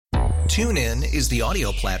TuneIn is the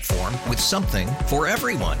audio platform with something for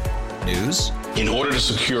everyone. News. In order to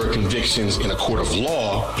secure convictions in a court of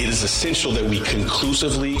law, it is essential that we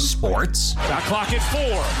conclusively. Sports. Shot clock at 4.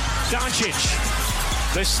 Doncic.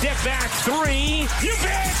 The step back 3. You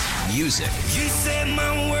bet. Music. You set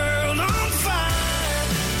my world on fire.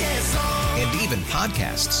 Yes, and even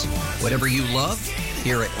podcasts. Whatever you love,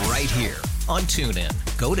 hear it right here on TuneIn.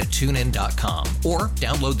 Go to TuneIn.com or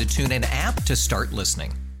download the TuneIn app to start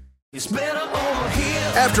listening. It's better over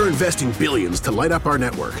here. After investing billions to light up our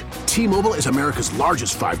network, T-Mobile is America's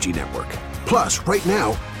largest 5G network. Plus, right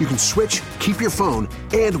now, you can switch, keep your phone,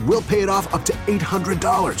 and we'll pay it off up to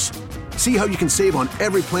 $800. See how you can save on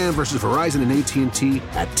every plan versus Verizon and AT&T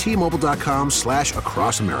at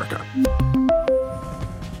T-Mobile.com/across America.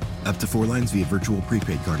 Up to 4 lines via virtual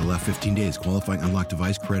prepaid card. Allow 15 days. Qualifying unlocked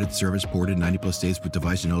device credit service ported 90-plus states with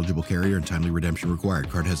device and eligible carrier and timely redemption required.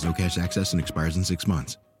 Card has no cash access and expires in 6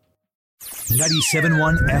 months.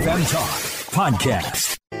 97.1 FM Talk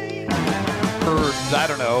Podcast. I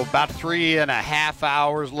don't know, about 3.5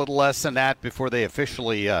 hours, a little less than that, before they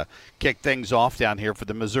officially kick things off down here for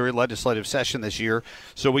the Missouri legislative session this year.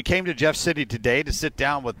 So we came to Jeff City today to sit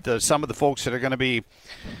down with some of the folks that are going to be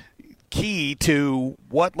key to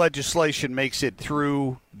what legislation makes it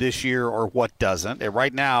through this year or what doesn't. And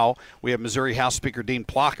right now, we have Missouri House Speaker Dean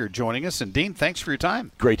Plocher joining us. And Dean, thanks for your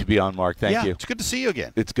time. Great to be on, Mark. Thank you. It's good to see you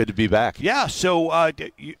again. It's good to be back. Yeah, so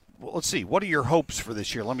let's see. What are your hopes for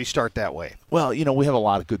this year? Let me start that way. Well, we have a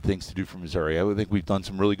lot of good things to do for Missouri. I think we've done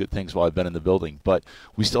some really good things while I've been in the building. But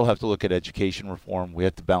we still have to look at education reform. We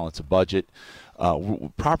have to balance a budget.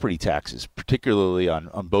 Property taxes, particularly on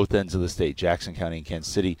both ends of the state, Jackson County and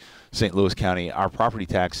Kansas City, St. Louis County, our property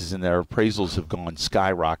taxes and their appraisals have gone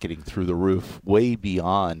skyrocketing through the roof, way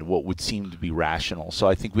beyond what would seem to be rational. So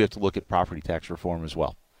I think we have to look at property tax reform as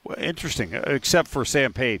well. Well, interesting, except for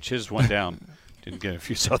Sam Page. His went down. Didn't get if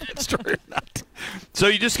you saw that story or not. So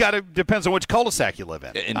you just got to depends on which cul-de-sac you live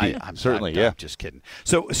in. Indeed. I'm just kidding.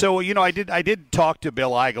 So I did talk to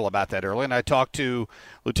Bill Eigel about that earlier, and I talked to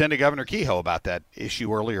Lieutenant Governor Kehoe about that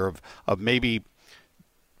issue earlier of maybe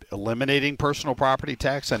eliminating personal property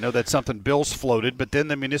tax. I know that's something Bill's floated, but then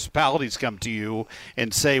the municipalities come to you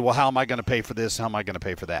and say, well, how am I going to pay for this? How am I going to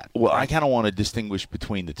pay for that? Well, I kind of want to distinguish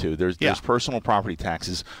between the two. There's personal property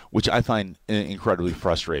taxes, which I find incredibly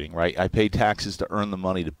frustrating, right? I pay taxes to earn the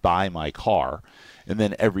money to buy my car, and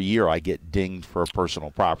then every year I get dinged for a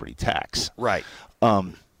personal property tax. Right.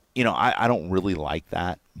 I don't really like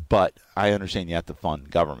that, but I understand you have to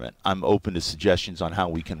fund government. I'm open to suggestions on how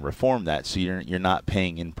we can reform that so you're not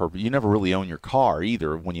paying in you never really own your car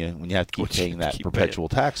either when you have to keep paying that perpetual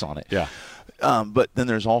tax on it. Yeah. But then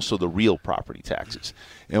there's also the real property taxes.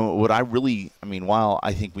 And while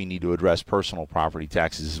I think we need to address personal property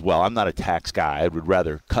taxes as well, I'm not a tax guy. I would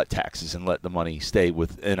rather cut taxes and let the money stay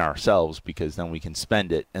within ourselves because then we can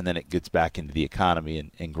spend it and then it gets back into the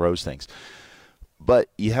economy and grows things. But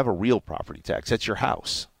you have a real property tax. That's your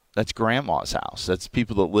house. That's grandma's house. That's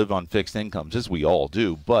people that live on fixed incomes, as we all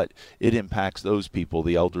do. But it impacts those people,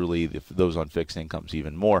 the elderly, those on fixed incomes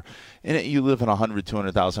even more. And you live in a $100,000,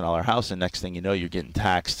 $200,000 house, and next thing you know, you're getting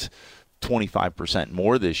taxed 25%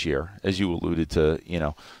 more this year. As you alluded to,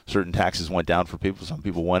 certain taxes went down for people. Some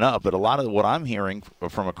people went up. But a lot of what I'm hearing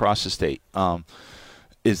from across the state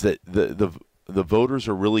is that the voters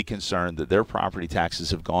are really concerned that their property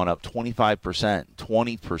taxes have gone up 25%,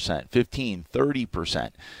 20%, 15%,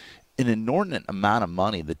 30%. An inordinate amount of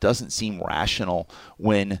money that doesn't seem rational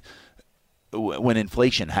when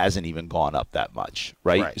inflation hasn't even gone up that much,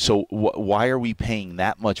 right? So why are we paying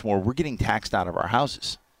that much more? We're getting taxed out of our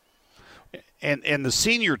houses. And the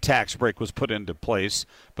senior tax break was put into place,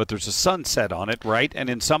 but there's a sunset on it, right? And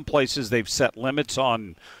in some places they've set limits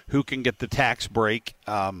on who can get the tax break.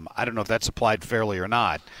 I don't know if that's applied fairly or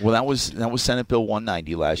not. Well, that was Senate Bill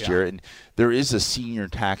 190 last year, and there is a senior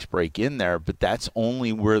tax break in there, but that's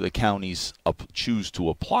only where the counties choose to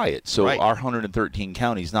apply it. So our 113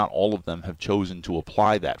 counties, not all of them have chosen to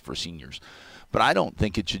apply that for seniors. But I don't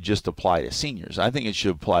think it should just apply to seniors. I think it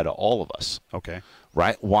should apply to all of us. Okay.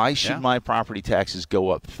 Right? Why should my property taxes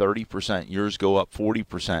go up 30%, yours go up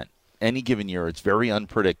 40%? Any given year, it's very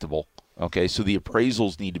unpredictable. Okay, so the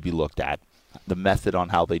appraisals need to be looked at, the method on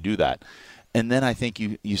how they do that. And then I think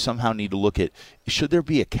you somehow need to look at, should there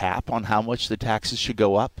be a cap on how much the taxes should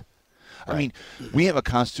go up? Right. I mean, we have a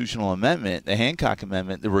constitutional amendment, the Hancock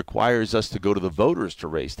Amendment, that requires us to go to the voters to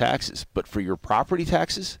raise taxes. But for your property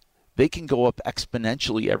taxes, they can go up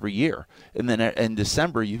exponentially every year. And then in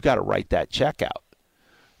December, you've got to write that check out.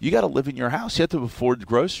 You got to live in your house. You have to afford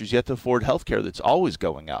groceries. You have to afford health care that's always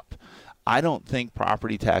going up. I don't think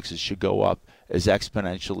property taxes should go up as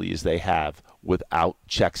exponentially as they have without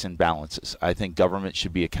checks and balances. I think government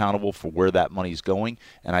should be accountable for where that money is going,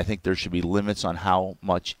 and I think there should be limits on how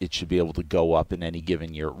much it should be able to go up in any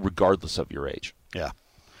given year, regardless of your age. Yeah.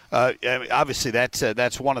 Obviously,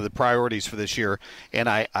 that's one of the priorities for this year, and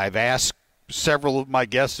I've asked several of my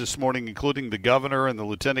guests this morning, including the governor and the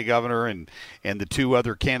lieutenant governor and the two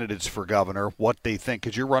other candidates for governor, what they think,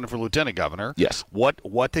 because you're running for lieutenant governor. Yes. What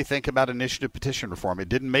they think about initiative petition reform. It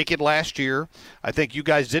didn't make it last year. I think you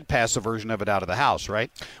guys did pass a version of it out of the House,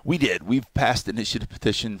 right? We did. We've passed initiative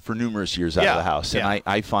petition for numerous years out of the House, and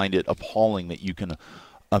I find it appalling that you can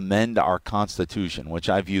amend our Constitution, which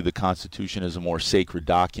I view the Constitution as a more sacred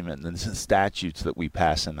document than the statutes that we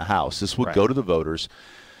pass in the House. This would go to the voters.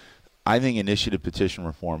 I think initiative petition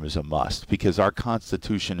reform is a must because our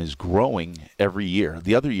Constitution is growing every year.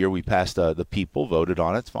 The other year we passed, the people voted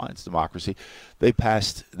on it. It's fine. It's democracy. They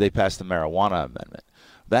passed the marijuana amendment.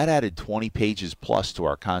 That added 20 pages plus to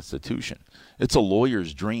our Constitution. It's a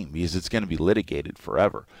lawyer's dream because it's going to be litigated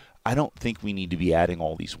forever. I don't think we need to be adding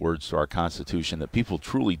all these words to our Constitution that people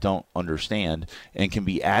truly don't understand and can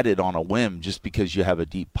be added on a whim just because you have a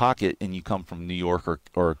deep pocket and you come from New York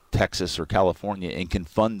or Texas or California and can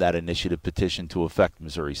fund that initiative petition to affect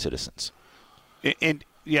Missouri citizens. And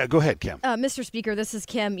yeah, go ahead, Kim. Mr. Speaker, this is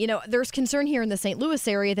Kim. There's concern here in the St. Louis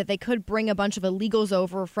area that they could bring a bunch of illegals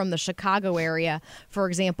over from the Chicago area. For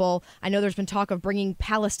example, I know there's been talk of bringing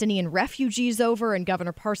Palestinian refugees over, and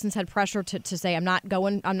Governor Parsons had pressure to say, I'm not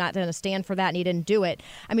going to stand for that, and he didn't do it.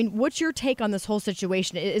 I mean, what's your take on this whole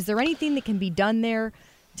situation? Is there anything that can be done there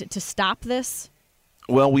to stop this?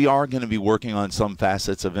 Well, we are going to be working on some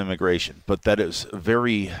facets of immigration, but that is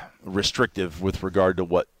very restrictive with regard to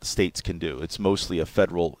what states can do. It's mostly a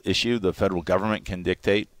federal issue. The federal government can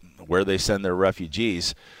dictate where they send their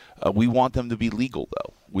refugees. We want them to be legal,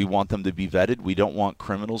 though. We want them to be vetted. We don't want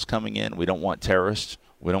criminals coming in. We don't want terrorists.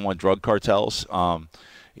 We don't want drug cartels.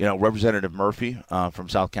 Representative Murphy from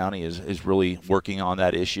South County is really working on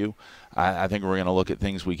that issue. I think we're going to look at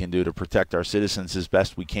things we can do to protect our citizens as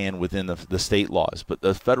best we can within the state laws. But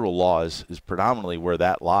the federal law is predominantly where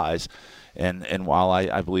that lies. And while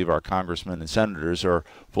I believe our congressmen and senators are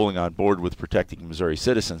fully on board with protecting Missouri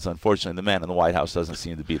citizens, unfortunately the man in the White House doesn't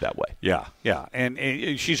seem to be that way. Yeah.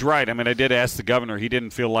 And she's right. I mean, I did ask the governor. He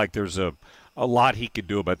didn't feel like there's a lot he could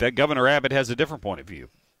do about that. Governor Abbott has a different point of view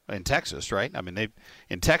in Texas, right? I mean,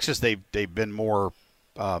 in Texas they've been more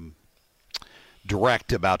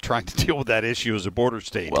direct about trying to deal with that issue as a border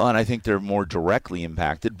state. Well, and I think they're more directly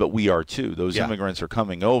impacted, but we are too. Those immigrants are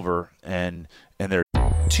coming over, and they're...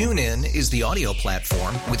 TuneIn is the audio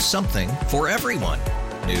platform with something for everyone.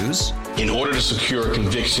 News. In order to secure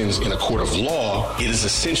convictions in a court of law, it is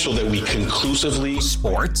essential that we conclusively...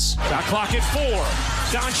 Sports. Shot clock at 4.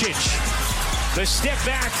 Doncic. The step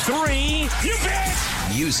back 3. You bet!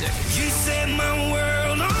 Music. You set my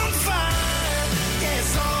world on fire.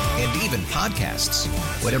 And even podcasts.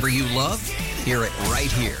 Whatever you love, hear it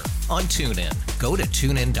right here on TuneIn. Go to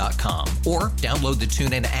TuneIn.com or download the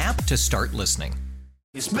TuneIn app to start listening.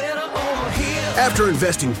 It's better over here. After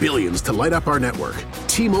investing billions to light up our network,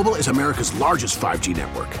 T-Mobile is America's largest 5G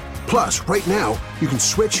network. Plus, right now, you can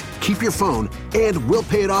switch, keep your phone, and we'll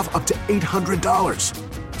pay it off up to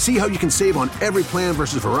 $800. See how you can save on every plan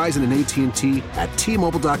versus Verizon and AT&T at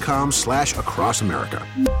T-Mobile.com/across America.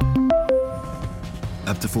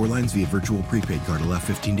 Up to 4 lines via virtual prepaid card. Allow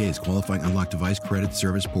 15 days. Qualifying unlocked device credit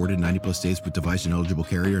service ported 90-plus days with device and eligible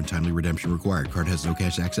carrier and timely redemption required. Card has no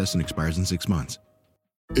cash access and expires in 6 months.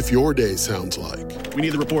 If your day sounds like... We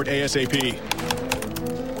need the report ASAP.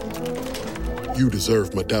 You deserve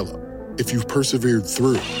Modelo. If you've persevered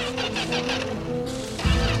through...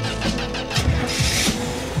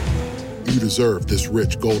 You deserve this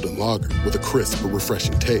rich golden lager with a crisp but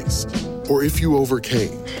refreshing taste. Or if you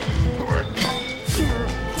overcame...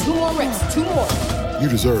 2 more reps, 2 more. You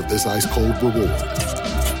deserve this ice-cold reward.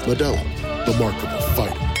 Modelo, the Markable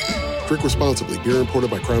Fighter. Drink responsibly. Beer imported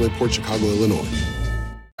by Crown Imports, Chicago, Illinois.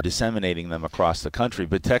 Disseminating them across the country,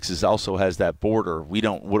 but Texas also has that border. We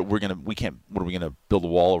can't. What are we going to build a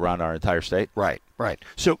wall around our entire state? Right.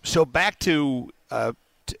 So back to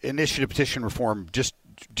initiative petition reform. Just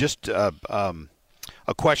a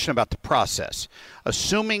question about the process.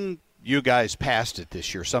 Assuming you guys passed it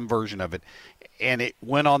this year, some version of it, and it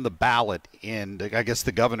went on the ballot in, I guess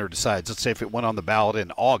the governor decides, let's say if it went on the ballot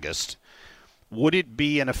in August, would it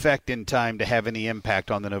be in effect in time to have any impact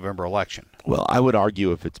on the November election? Well, I would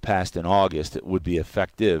argue if it's passed in August, it would be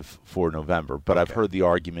effective for November. But okay. I've heard the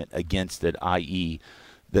argument against it, i.e.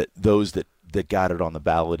 that those that got it on the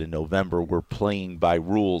ballot in November were playing by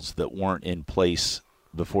rules that weren't in place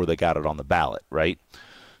before they got it on the ballot, right?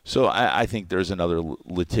 So I think there's another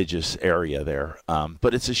litigious area there.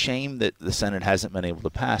 But it's a shame that the Senate hasn't been able to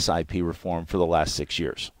pass IP reform for the last 6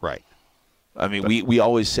 years. Right. I mean, we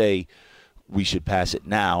always say we should pass it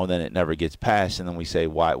now, and then it never gets passed, and then we say,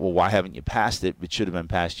 why haven't you passed it? It should have been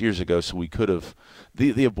passed years ago, so we could have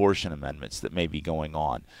the abortion amendments that may be going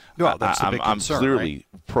on. Well, that's the big concern, I'm clearly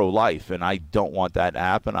right? pro-life, and I don't want that to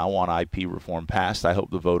happen. I want IP reform passed. I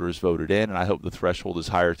hope the voters voted in, and I hope the threshold is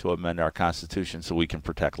higher to amend our Constitution so we can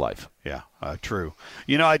protect life. Yeah, true.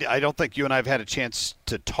 I don't think you and I have had a chance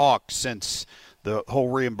to talk since the whole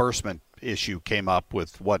reimbursement issue came up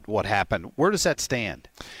with what happened. Where does that stand?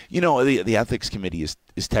 The ethics committee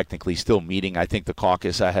is technically still meeting. I think the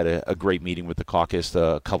caucus, I had a great meeting with the caucus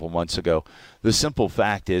a couple months ago. The simple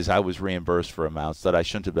fact is I was reimbursed for amounts that I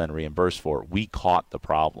shouldn't have been reimbursed for. We caught the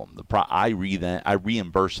problem. I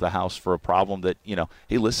reimbursed the House for a problem that,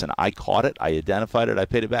 hey, listen, I caught it, I identified it, I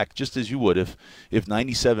paid it back, just as you would if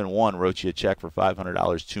 97-1 wrote you a check for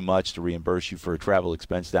 $500 too much to reimburse you for a travel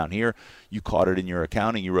expense down here. You caught it in your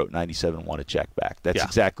account and you wrote 97-1 a check back. That's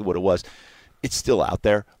exactly what it was. It's still out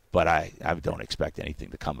there, but I don't expect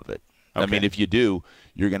anything to come of it. Okay. I mean, if you do,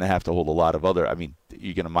 you're going to have to hold a lot of you're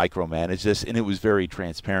going to micromanage this, and it was very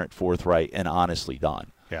transparent, forthright, and honestly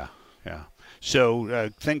done. Yeah. So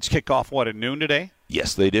things kick off, at noon today?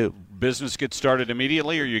 Yes, they do. Business gets started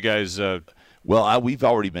immediately, or you guys Well, we've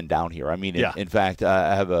already been down here. I mean, in fact,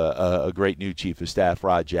 I have a great new chief of staff,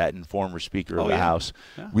 Rod Jatton, former Speaker of the House.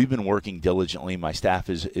 Yeah. We've been working diligently. My staff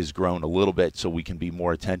is grown a little bit so we can be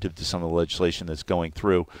more attentive to some of the legislation that's going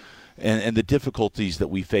through. And the difficulties that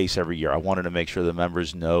we face every year. I wanted to make sure the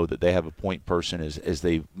members know that they have a point person as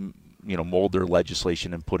they mold their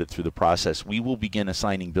legislation and put it through the process. We will begin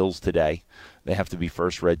assigning bills today. They have to be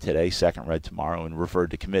first read today, second read tomorrow, and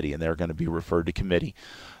referred to committee, and they're going to be referred to committee.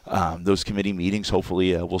 Those committee meetings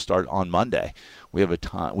hopefully will start on Monday. We have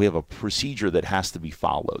a procedure that has to be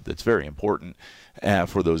followed that's very important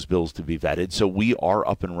for those bills to be vetted. So we are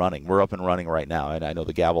up and running. We're up and running right now, and I know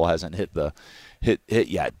the gavel hasn't hit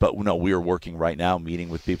yet, but no, we are working right now, meeting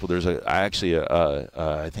with people. There's I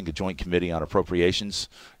think a joint committee on appropriations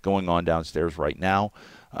going on downstairs right now.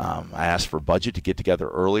 I asked for budget to get together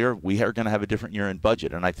earlier. We are going to have a different year-end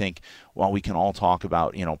budget, and I think while we can all talk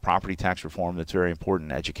about property tax reform, that's very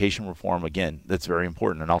important, education reform, again, that's very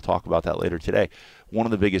important, and I'll talk about that later today. One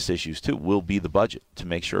of the biggest issues too will be the budget, to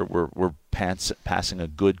make sure we're passing a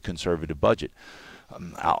good conservative budget.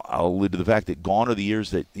 I'll allude to the fact that gone are the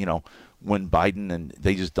years that when Biden and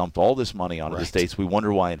they just dumped all this money onto the states. We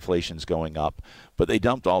wonder why inflation's going up, but they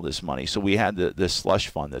dumped all this money. So we had this slush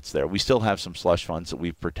fund that's there. We still have some slush funds that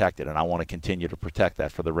we've protected, and I want to continue to protect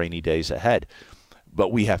that for the rainy days ahead.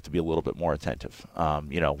 But we have to be a little bit more attentive.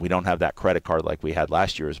 We don't have that credit card like we had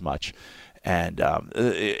last year as much. And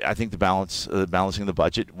I think balancing the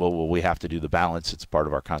budget, well, we have to do the balance. It's part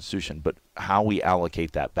of our Constitution. But how we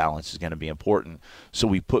allocate that balance is going to be important. So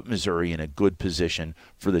we put Missouri in a good position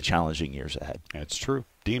for the challenging years ahead. That's true.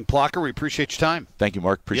 Dean Plocher, we appreciate your time. Thank you,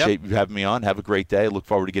 Mark. Appreciate you having me on. Have a great day. Look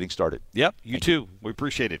forward to getting started. Yep, you too. We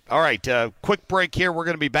appreciate it. All right, quick break here. We're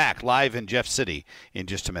going to be back live in Jeff City in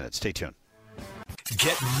just a minute. Stay tuned.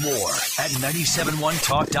 Get more at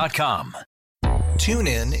 971talk.com.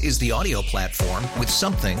 TuneIn is the audio platform with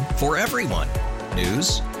something for everyone.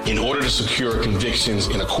 News. In order to secure convictions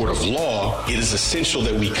in a court of law, it is essential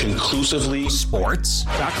that we conclusively. Sports.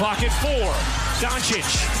 Shot clock at 4.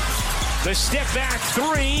 Doncic. The step back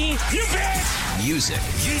 3. You bet. Music.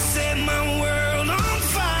 You set my world on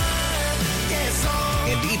fire. Yes,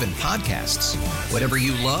 and even podcasts. Whatever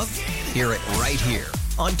you love, hear it right here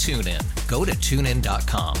on TuneIn. Go to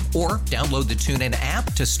TuneIn.com or download the TuneIn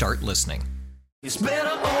app to start listening. It's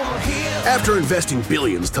better over here. After investing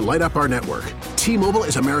billions to light up our network, T-Mobile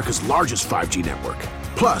is America's largest 5G network.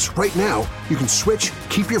 Plus, right now, you can switch,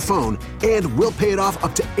 keep your phone, and we'll pay it off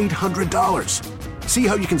up to $800. See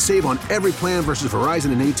how you can save on every plan versus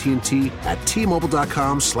Verizon and AT&T at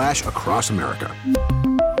T-Mobile.com/across America.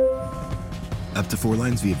 Up to 4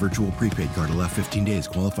 lines via virtual prepaid card. Allow 15 days.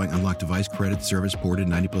 Qualifying unlocked device credit service ported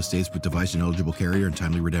 90+ states with device and eligible carrier and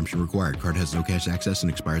timely redemption required. Card has no cash access and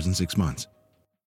expires in 6 months.